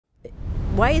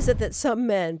Why is it that some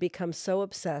men become so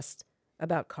obsessed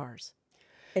about cars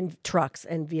and trucks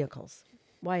and vehicles?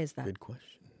 Why is that? Good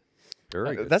question.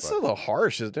 Very good That's a question. little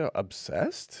harsh, isn't it?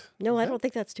 Obsessed? No, I don't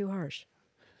think that's too harsh.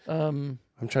 I'm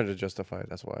trying to justify it.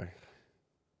 That's why.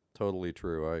 Totally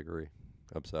true. I agree.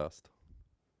 Obsessed.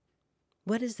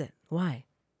 What is it? Why?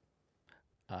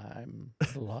 I'm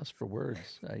at a loss for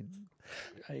words.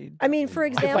 I mean, for I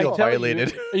example, tell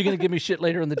violated. are you going to give me shit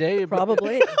later in the day?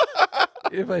 probably.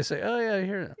 If I say, oh yeah,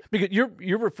 here, because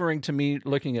you're referring to me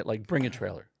looking at like bring a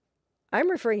trailer. I'm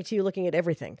referring to you looking at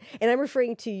everything. And I'm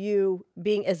referring to you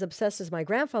being as obsessed as my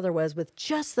grandfather was with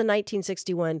just the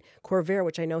 1961 Corvair,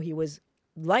 which I know he was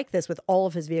like this with all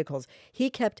of his vehicles. He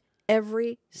kept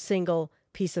every single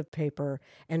piece of paper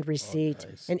and receipt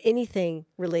and anything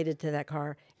related to that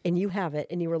car. And you have it,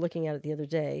 and you were looking at it the other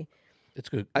day. It's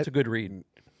good. It's a good read.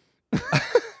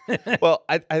 Well,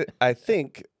 I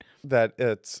think that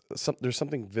there's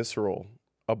something visceral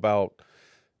about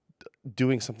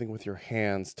doing something with your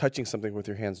hands, touching something with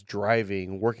your hands,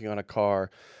 driving, working on a car.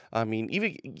 I mean,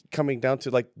 even coming down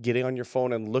to like getting on your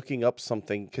phone and looking up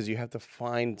something because you have to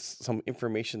find some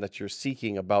information that you're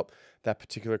seeking about that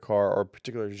particular car or a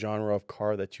particular genre of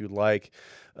car that you like.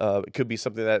 It could be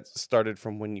something that started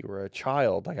from when you were a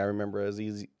child. Like I remember as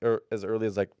early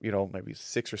as like, maybe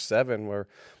 6 or 7, where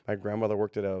my grandmother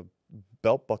worked at a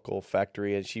belt buckle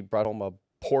factory and she brought home a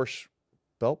Porsche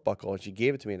belt buckle and she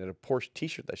gave it to me in a Porsche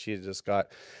t-shirt that she had just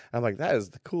got. I'm like, that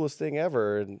is the coolest thing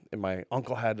ever. And my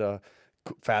uncle had a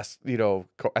fast, I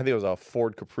think it was a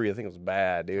Ford Capri. I think it was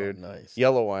bad, dude. Oh, nice.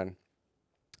 Yellow one.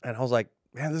 And I was like,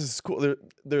 man, this is cool.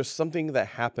 There's something that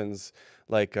happens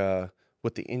like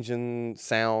with the engine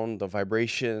sound, the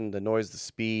vibration, the noise, the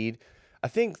speed. I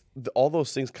think all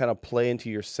those things kind of play into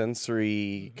your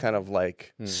sensory kind of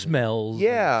like Smells,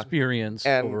 Yeah. experience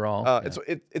and overall.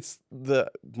 it's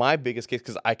my biggest case,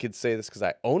 because I could say this because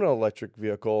I own an electric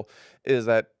vehicle, is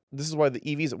that this is why the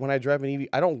EVs, when I drive an EV,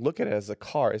 I don't look at it as a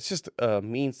car. It's just a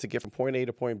means to get from point A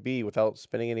to point B without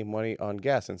spending any money on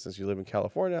gas. And since you live in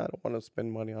California, I don't want to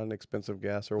spend money on expensive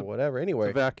gas or whatever. Anyway,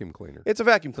 It's a vacuum cleaner. it's a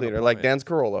vacuum cleaner, like Dan's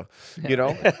Corolla,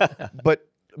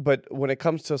 But when it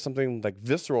comes to something like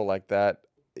visceral like that,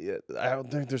 I don't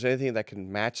think there's anything that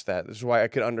can match that. This is why I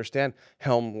could understand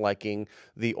Helm liking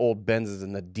the old Benzes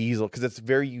and the diesel, because it's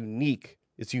very unique.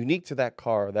 It's unique to that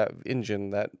car, that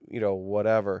engine, that,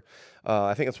 whatever.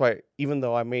 I think that's why, even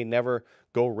though I may never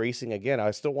go racing again,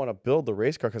 I still want to build the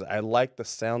race car because I like the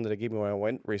sound that it gave me when I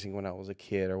went racing when I was a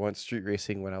kid, or went street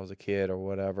racing when I was a kid, or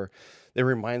whatever. It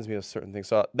reminds me of certain things.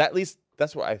 So at least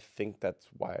that's why I think that's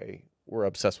why we're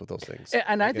obsessed with those things.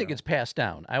 And I think it's passed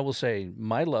down. I will say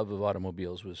my love of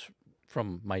automobiles was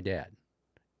from my dad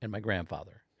and my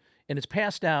grandfather, and it's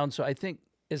passed down. So I think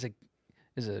as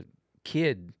a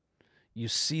kid, you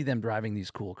see them driving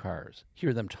these cool cars,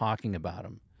 hear them talking about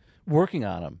them, working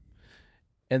on them,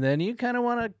 and then you kind of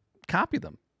want to copy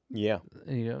them. Yeah.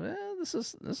 And you go, this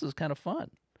is kind of fun.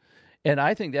 And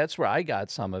I think that's where I got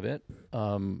some of it.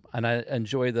 And I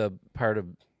enjoy the part of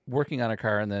working on a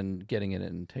car and then getting it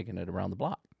and taking it around the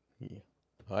block. Yeah,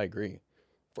 I agree.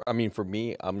 For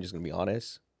me, I'm just gonna be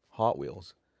honest. Hot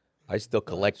Wheels. I still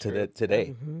collect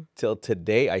today. Till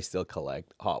today, I still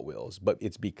collect Hot Wheels. But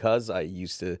it's because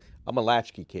I'm a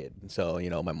latchkey kid. So,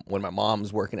 when my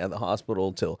mom's working at the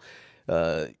hospital till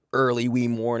early wee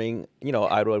morning,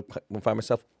 I would find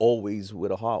myself always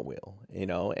with a Hot Wheel,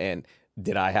 and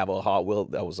did I have a Hot Wheel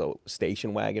that was a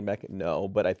station wagon back? No,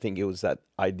 but I think it was that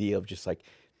idea of just like,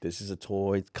 this is a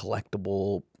toy, it's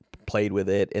collectible, played with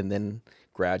it, and then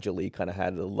gradually kind of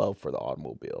had a love for the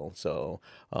automobile. So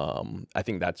I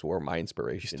think that's where my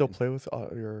inspiration. You still play with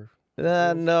your...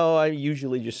 No, I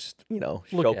usually just,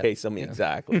 showcase them.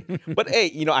 Exactly. But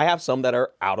hey, I have some that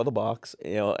are out of the box,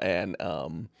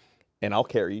 and I'll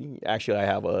carry. Actually, I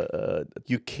have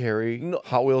You carry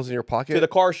Hot Wheels in your pocket? to the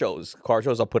car shows.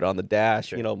 I'll put it on the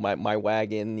dash. My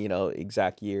wagon.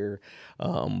 Exact year.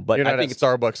 But You're not I think at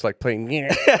Starbucks like playing...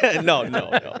 no.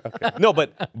 No,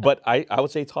 but I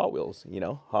would say it's Hot Wheels.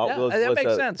 Hot Wheels that was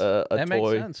makes sense. a That makes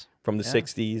toy sense. from the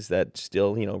 '60s that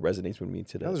still resonates with me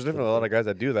today. There's definitely a lot of guys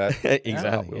that do that.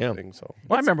 Exactly, yeah. Thing, so.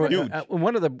 Well, I remember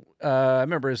one of the. I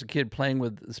remember as a kid playing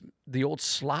with the old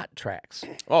slot tracks.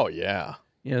 Oh yeah.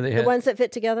 They The had ones that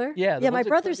fit together? Yeah, the Yeah, ones my that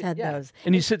brothers click- had yeah. those.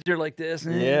 And you sit there like this,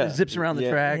 and Yeah. it zips around the Yeah.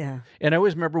 track. Yeah. And I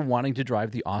always remember wanting to drive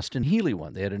the Austin Healey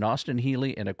one. They had an Austin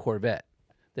Healey and a Corvette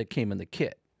that came in the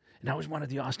kit. And I always wanted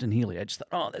the Austin Healey. I just thought,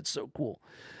 oh, that's so cool.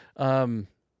 I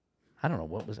don't know,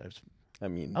 what was I? I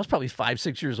was probably 5,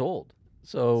 6 years old.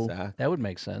 So Exactly. that would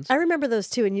make sense. I remember those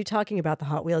too, and you talking about the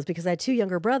Hot Wheels because I had two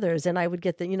younger brothers, and I would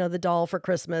get the doll for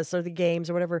Christmas or the games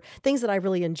or whatever, things that I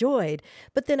really enjoyed.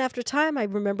 But then after time, I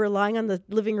remember lying on the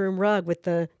living room rug with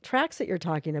the tracks that you're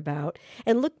talking about,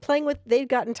 and playing with. They'd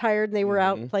gotten tired and they were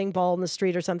out playing ball in the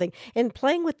street or something, and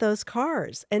playing with those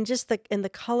cars and just the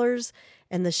colors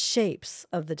and the shapes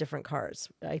of the different cars.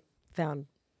 I found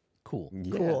Cool.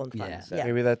 cool and fun. Yeah.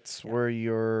 Maybe that's where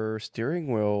your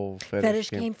steering wheel Fetish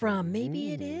came from.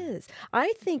 Maybe it is.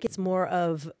 I think it's more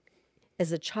of,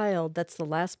 as a child, that's the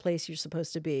last place you're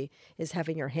supposed to be, is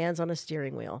having your hands on a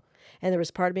steering wheel. And there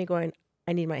was part of me going,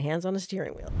 I need my hands on a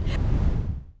steering wheel.